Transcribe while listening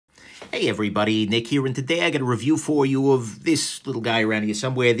Hey everybody, Nick here, and today I got a review for you of this little guy around here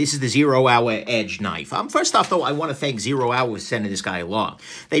somewhere. This is the ZeroHour Edge knife. First off, though, I want to thank ZeroHour for sending this guy along.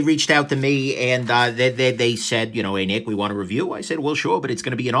 They reached out to me, and they said, you know, hey, Nick, we want a review. I said, well, sure, but it's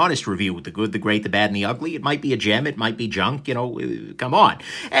going to be an honest review with the good, the great, the bad, and the ugly. It might be a gem, it might be junk, you know, come on.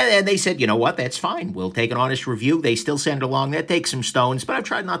 And they said, you know what, that's fine. We'll take an honest review. They still send it along. That takes some stones, but I've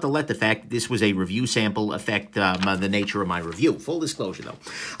tried not to let the fact that this was a review sample affect the nature of my review. Full disclosure,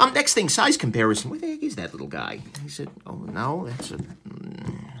 though. Next thing, size comparison. Where the heck is that little guy? He said, oh, no, that's a...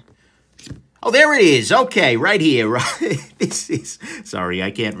 Oh, there it is. Okay, right here. This is... Sorry, I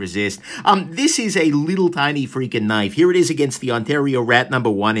can't resist. This is a little tiny freaking knife. Here it is against the Ontario Rat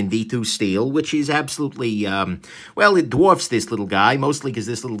 #1 in D2 steel, which is absolutely, well, it dwarfs this little guy, mostly because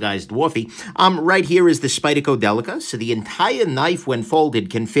this little guy is dwarfy. Right here is the Spyderco Delica, so the entire knife, when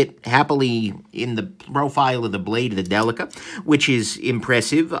folded, can fit happily in the profile of the blade of the Delica, which is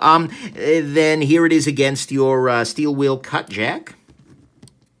impressive. Then here it is against your steel wheel cut jack.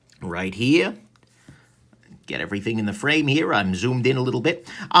 Right here. Get everything in the frame here. I'm zoomed in a little bit.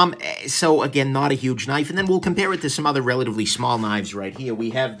 So, again, not a huge knife. And then we'll compare it to some other relatively small knives right here.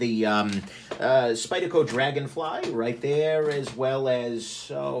 We have the Spyderco Dragonfly right there, as well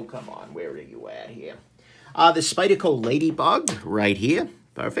as... Oh, come on. Where are you at here? The Spyderco Ladybug right here.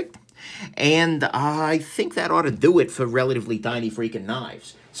 Perfect. And I think that ought to do it for relatively tiny freaking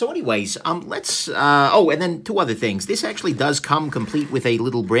knives. So anyways, let's, oh, and then two other things. This actually does come complete with a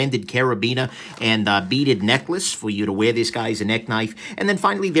little branded carabiner and beaded necklace for you to wear this guy as a neck knife. And then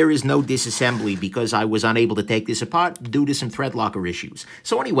finally, there is no disassembly because I was unable to take this apart due to some thread locker issues.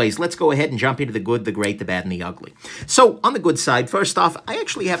 So anyways, let's go ahead and jump into the good, the great, the bad, and the ugly. So on the good side, first off, I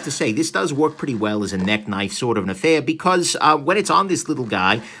actually have to say this does work pretty well as a neck knife sort of an affair because when it's on this little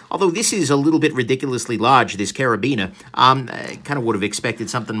guy, although this is a little bit ridiculously large, this carabiner, I kind of would have expected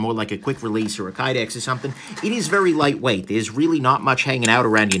something more like a quick release or a Kydex or something. It is very lightweight. There's really not much hanging out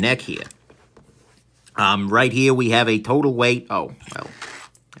around your neck here. Right here we have a total weight, oh, well,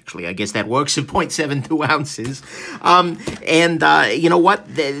 actually, I guess that works at 0.72 ounces. You know what?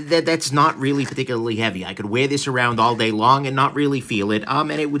 That's not really particularly heavy. I could wear this around all day long and not really feel it,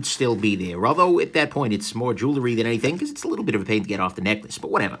 and it would still be there. Although, at that point, it's more jewelry than anything, because it's a little bit of a pain to get off the necklace, but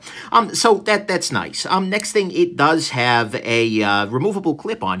whatever. So that's nice. Next thing, it does have a removable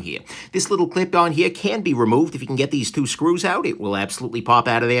clip on here. This little clip on here can be removed. If you can get these two screws out, it will absolutely pop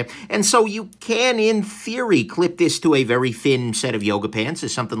out of there. And so you can, in theory, clip this to a very thin set of yoga pants or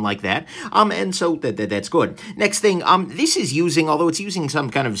something like that. And so that's good. Next thing, this is using, although it's using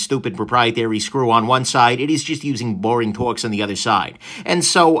some kind of stupid proprietary screw on one side, it is just using boring Torx on the other side. And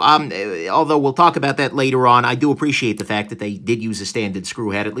so, although we'll talk about that later on, I do appreciate the fact that they did use a standard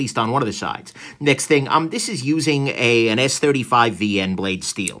screw head, at least on one of the sides. Next thing, this is using an S35VN blade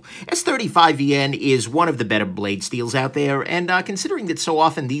steel. S35VN is one of the better blade steels out there, and considering that so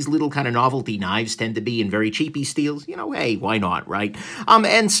often these little kind of novelty knives tend to be in very cheapy steels, you know, hey, why not, right?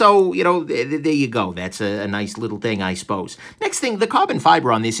 And so, you know, there you go. That's a nice little thing, I suppose. Next thing, the carbon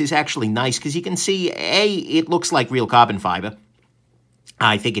fiber on this is actually nice because you can see, A, it looks like real carbon fiber.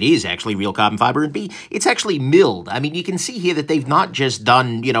 I think it is actually real carbon fiber, and B, it's actually milled. I mean, you can see here that they've not just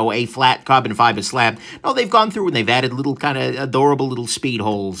done, you know, a flat carbon fiber slab. No, they've gone through and they've added little kind of adorable little speed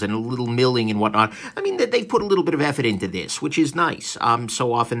holes and a little milling and whatnot. I mean, they've put a little bit of effort into this, which is nice.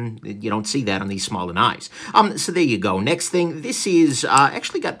 So often you don't see that on these smaller knives. So there you go. Next thing, this is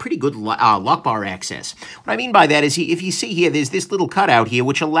actually got pretty good lock bar access. What I mean by that is, if you see here, there's this little cutout here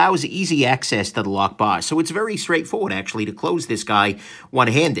which allows easy access to the lock bar. So it's very straightforward, actually, to close this guy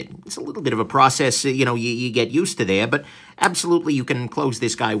one-handed. It's a little bit of a process, you know, you get used to there, but absolutely you can close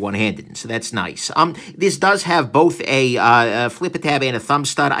this guy one-handed, so that's nice. This does have both a flipper tab and a thumb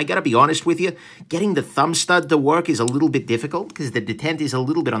stud. I gotta be honest with you, getting the thumb stud to work is a little bit difficult because the detent is a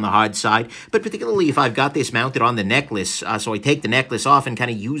little bit on the hard side, but particularly if I've got this mounted on the necklace, so I take the necklace off and kind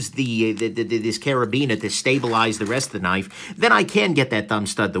of use this carabiner to stabilize the rest of the knife, then I can get that thumb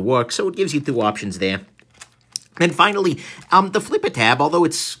stud to work, so it gives you two options there. And finally, the flipper tab, although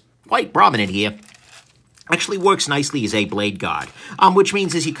it's quite prominent here, actually works nicely as a blade guard, which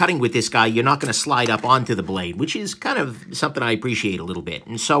means as you're cutting with this guy, you're not going to slide up onto the blade, which is kind of something I appreciate a little bit.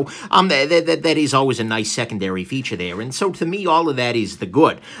 And so that is always a nice secondary feature there. And so to me, all of that is the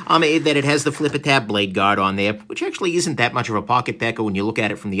good. That it has the flipper tab blade guard on there, which actually isn't that much of a pocket pecker when you look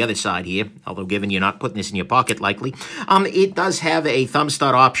at it from the other side here, although given you're not putting this in your pocket likely. It does have a thumb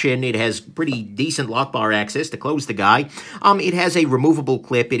stud option. It has pretty decent lock bar access to close the guy. It has a removable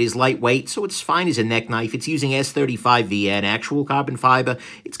clip. It is lightweight, so it's fine as a neck knife. It's using S35VN, actual carbon fiber.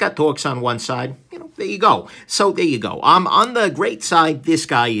 It's got Torx on one side. there you go. So there you go. On the great side, this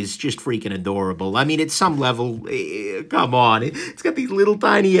guy is just freaking adorable. I mean, at some level, come on. It's got these little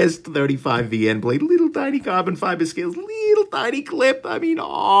tiny S35 VN blade, little tiny carbon fiber scales, little tiny clip. I mean,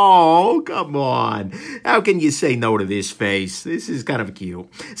 oh, come on. How can you say no to this face? This is kind of cute.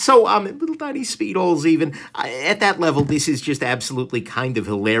 So, little tiny speed holes even. At that level, this is just absolutely kind of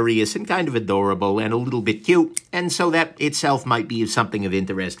hilarious and kind of adorable and a little bit cute. And so that itself might be something of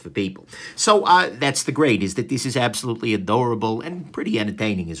interest for people. So, that's the great, is that this is absolutely adorable and pretty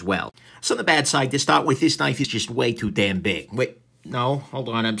entertaining as well. So the bad side, to start with, this knife is just way too damn big. Wait. No, hold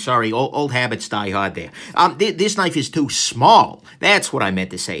on, I'm sorry. Old habits die hard there. This knife is too small. That's what I meant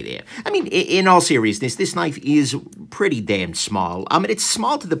to say there. I mean, in all seriousness, this knife is pretty damn small. It's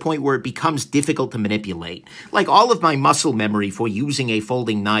small to the point where it becomes difficult to manipulate. Like, all of my muscle memory for using a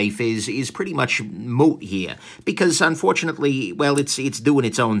folding knife is pretty much moot here. Because, unfortunately, well, it's doing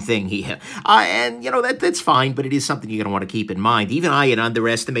its own thing here. And, that's fine, but it is something you're going to want to keep in mind. Even I had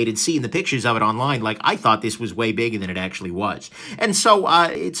underestimated seeing the pictures of it online. Like, I thought this was way bigger than it actually was. And so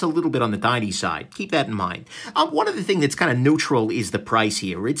it's a little bit on the tiny side. Keep that in mind. One other thing that's kind of neutral is the price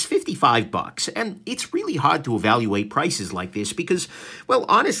here. It's $55, and it's really hard to evaluate prices like this because, well,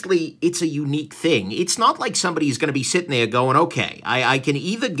 honestly, it's a unique thing. It's not like somebody's going to be sitting there going, okay, I can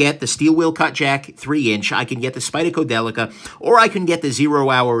either get the steel wheel cut jack 3-inch, I can get the Spyderco Delica, or I can get the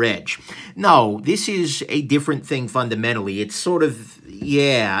ZeroHour Edge. No, this is a different thing fundamentally. It's sort of,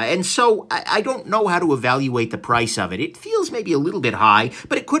 yeah, and so I don't know how to evaluate the price of it. It feels maybe a little bit high,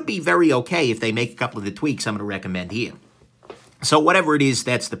 but it could be very okay if they make a couple of the tweaks I'm going to recommend here. So whatever it is,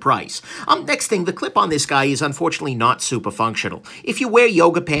 that's the price. Next thing, the clip on this guy is unfortunately not super functional. If you wear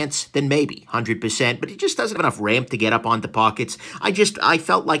yoga pants, then maybe 100%, but it just doesn't have enough ramp to get up onto pockets. I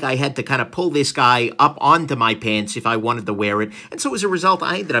felt like I had to kind of pull this guy up onto my pants if I wanted to wear it, and so as a result,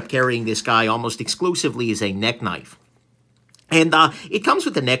 I ended up carrying this guy almost exclusively as a neck knife. And it comes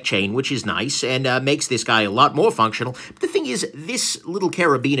with a neck chain, which is nice, and makes this guy a lot more functional. But the thing is, this little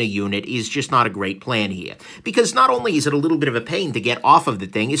carabiner unit is just not a great plan here. Because not only is it a little bit of a pain to get off of the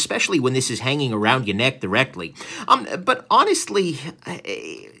thing, especially when this is hanging around your neck directly, but honestly,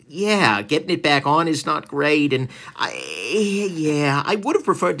 yeah, getting it back on is not great. And I would have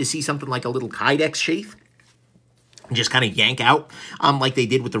preferred to see something like a little Kydex sheath. Just kind of yank out like they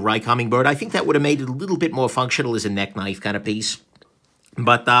did with the Rye Hummingbird. I think that would have made it a little bit more functional as a neck knife kind of piece.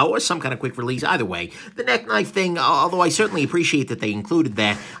 But, or some kind of quick release. Either way, the neck knife thing, although I certainly appreciate that they included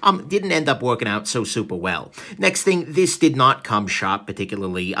that, didn't end up working out so super well. Next thing, this did not come sharp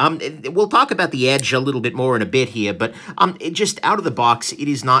particularly. We'll talk about the edge a little bit more in a bit here, but just out of the box, it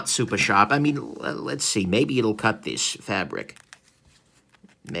is not super sharp. I mean, let's see, maybe it'll cut this fabric.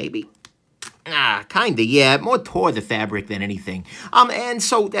 Maybe. Kinda, yeah. More tore the fabric than anything. And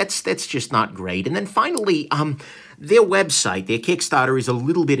so that's just not great. And then finally, their website, their Kickstarter is a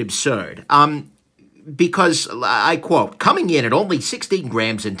little bit absurd. Because, I quote, coming in at only 16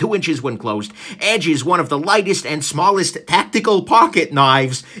 grams and 2 inches when closed, Edge is one of the lightest and smallest tactical pocket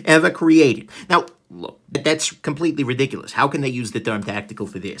knives ever created. Now, look, that's completely ridiculous. How can they use the term tactical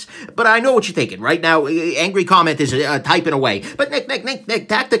for this? But I know what you're thinking. Right now, angry commenters are typing away. But Nick,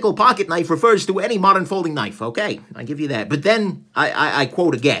 tactical pocket knife refers to any modern folding knife. Okay, I give you that. But then, I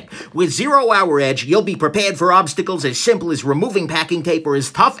quote again. With ZeroHour Edge, you'll be prepared for obstacles as simple as removing packing tape or as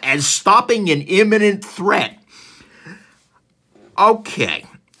tough as stopping an imminent threat. Okay.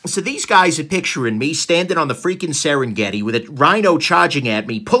 So these guys are picturing me standing on the freaking Serengeti with a rhino charging at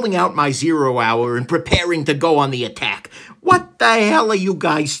me, pulling out my ZeroHour and preparing to go on the attack. What the hell are you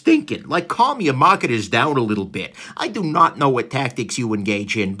guys thinking? Like, calm your marketers down a little bit. I do not know what tactics you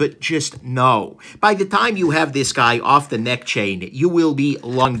engage in, but just know. By the time you have this guy off the neck chain, you will be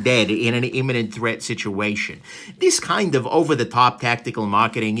long dead in an imminent threat situation. This kind of over-the-top tactical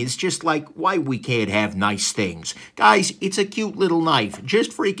marketing is just like why we can't have nice things. Guys, it's a cute little knife. Just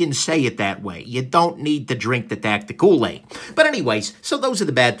freaking say it that way. You don't need to drink the tactical Kool-Aid. But anyways, so those are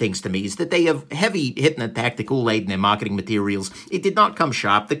the bad things to me, is that they have heavy hitting the tactical Kool-Aid in their marketing materials. It did not come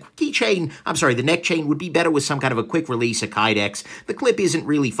sharp. The the neck chain would be better with some kind of a quick release of Kydex. The clip isn't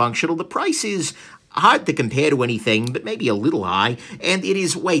really functional. The price is hard to compare to anything, but maybe a little high. And it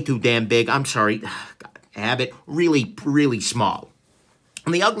is way too damn big. I'm sorry. God, habit. Really, really small.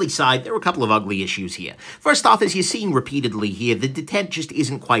 On the ugly side, there are a couple of ugly issues here. First off, as you're seeing repeatedly here, the detent just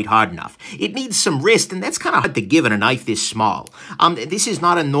isn't quite hard enough. It needs some wrist, and that's kind of hard to give in a knife this small. This is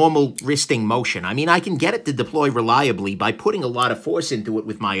not a normal wristing motion. I mean, I can get it to deploy reliably by putting a lot of force into it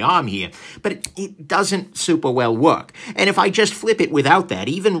with my arm here, but it doesn't super well work. And if I just flip it without that,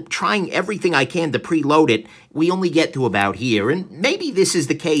 even trying everything I can to preload it, we only get to about here. And maybe this is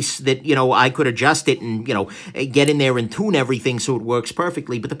the case that, I could adjust it and, get in there and tune everything so it works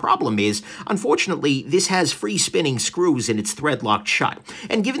perfectly. But the problem is, unfortunately, this has free spinning screws and it's thread locked shut.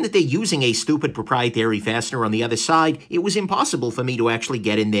 And given that they're using a stupid proprietary fastener on the other side, it was impossible for me to actually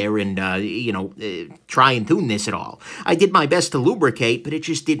get in there and, try and tune this at all. I did my best to lubricate, but it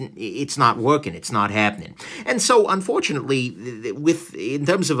just it's not working. It's not happening. And so, unfortunately, in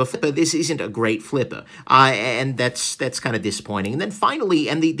terms of a flipper, this isn't a great flipper. And that's kind of disappointing. And then finally,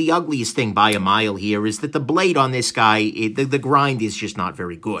 and the ugliest thing by a mile here is that the blade on this guy, the grind is just not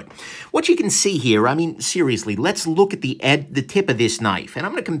very good. What you can see here, I mean, seriously, let's look at the tip of this knife. And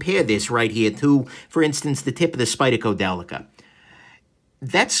I'm going to compare this right here to, for instance, the tip of the Spyderco Delica.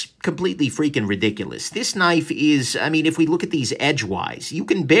 That's completely freaking ridiculous. This knife is, I mean, if we look at these edgewise, you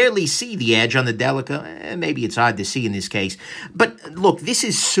can barely see the edge on the Delica. Maybe it's hard to see in this case. But look, this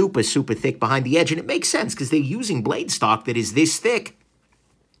is super, super thick behind the edge, and it makes sense because they're using blade stock that is this thick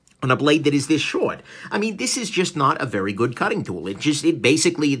on a blade that is this short. I mean, this is just not a very good cutting tool. It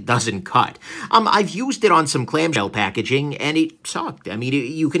basically doesn't cut. I've used it on some clamshell packaging, and it sucked. I mean,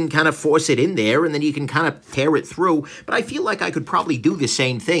 you can kind of force it in there, and then you can kind of tear it through, but I feel like I could probably do the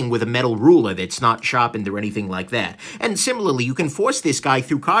same thing with a metal ruler that's not sharpened or anything like that. And similarly, you can force this guy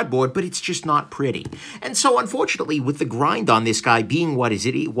through cardboard, but it's just not pretty. And so, unfortunately, with the grind on this guy being what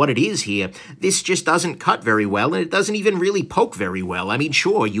it is here, this just doesn't cut very well, and it doesn't even really poke very well. I mean,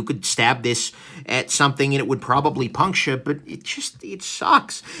 sure, you could stab this at something and it would probably puncture, but it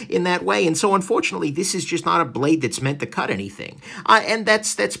sucks in that way. And so unfortunately, this is just not a blade that's meant to cut anything. And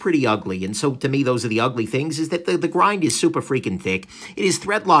that's pretty ugly. And so to me, those are the ugly things, is that the grind is super freaking thick. It is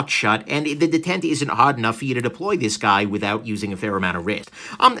thread locked shut, and the detent isn't hard enough for you to deploy this guy without using a fair amount of wrist.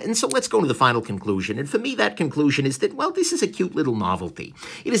 And so let's go to the final conclusion. And for me, that conclusion is that, well, this is a cute little novelty.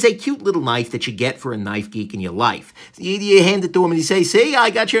 It is a cute little knife that you get for a knife geek in your life. You hand it to him and you say, see, I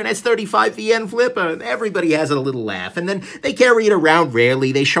got your S35 VN flipper. And everybody has a little laugh. And then they carry it around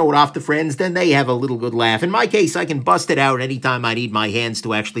rarely. They show it off to friends. Then they have a little good laugh. In my case, I can bust it out anytime I need my hands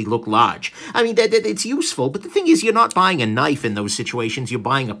to actually look large. I mean, it's useful. But the thing is, you're not buying a knife in those situations. You're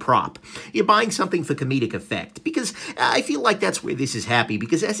buying a prop. You're buying something for comedic effect. Because I feel like that's where this is happy.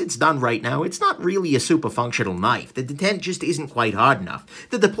 Because as it's done right now, it's not really a super functional knife. The detent just isn't quite hard enough.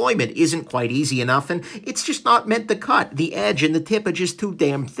 The deployment isn't quite easy enough. And it's just not meant to cut. The edge and the tip are just too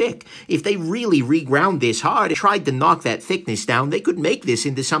damn thick. If they really reground this hard and tried to knock that thickness down, they could make this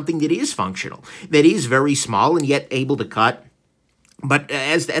into something that is functional, that is very small and yet able to cut. But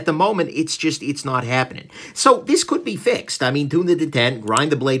at the moment, it's not happening. So this could be fixed. I mean, tune the detent,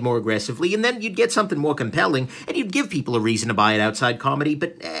 grind the blade more aggressively, and then you'd get something more compelling, and you'd give people a reason to buy it outside comedy.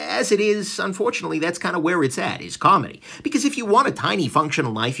 But as it is, unfortunately, that's kind of where it's at, is comedy. Because if you want a tiny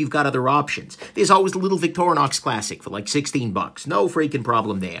functional knife, you've got other options. There's always the little Victorinox Classic for like $16. No freaking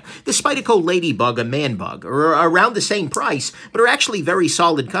problem there. The Spyderco Ladybug or Manbug are around the same price, but are actually very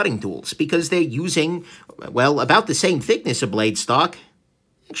solid cutting tools because they're using, well, about the same thickness of blade stock.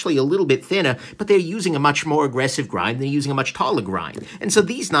 Actually a little bit thinner, but they're using a much more aggressive grind. They're using a much taller grind. And so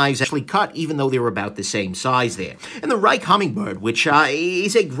these knives actually cut even though they're about the same size there. And the Reich Hummingbird, which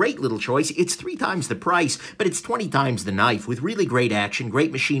is a great little choice, it's 3 times the price, but it's 20 times the knife with really great action,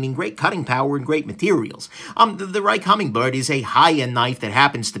 great machining, great cutting power, and great materials. The Reich Hummingbird is a high-end knife that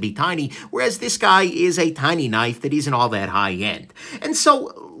happens to be tiny, whereas this guy is a tiny knife that isn't all that high-end. And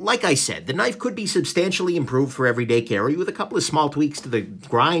so, like I said, the knife could be substantially improved for everyday carry with a couple of small tweaks to the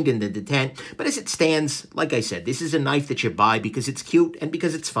grind and the detent, but as it stands, like I said, this is a knife that you buy because it's cute and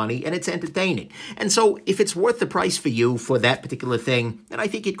because it's funny and it's entertaining. And so if it's worth the price for you for that particular thing, then I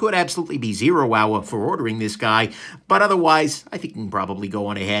think it could absolutely be ZeroHour for ordering this guy, but otherwise, I think you can probably go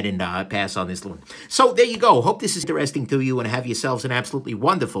on ahead and pass on this one. So there you go. Hope this is interesting to you and have yourselves an absolutely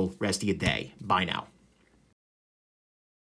wonderful rest of your day. Bye now.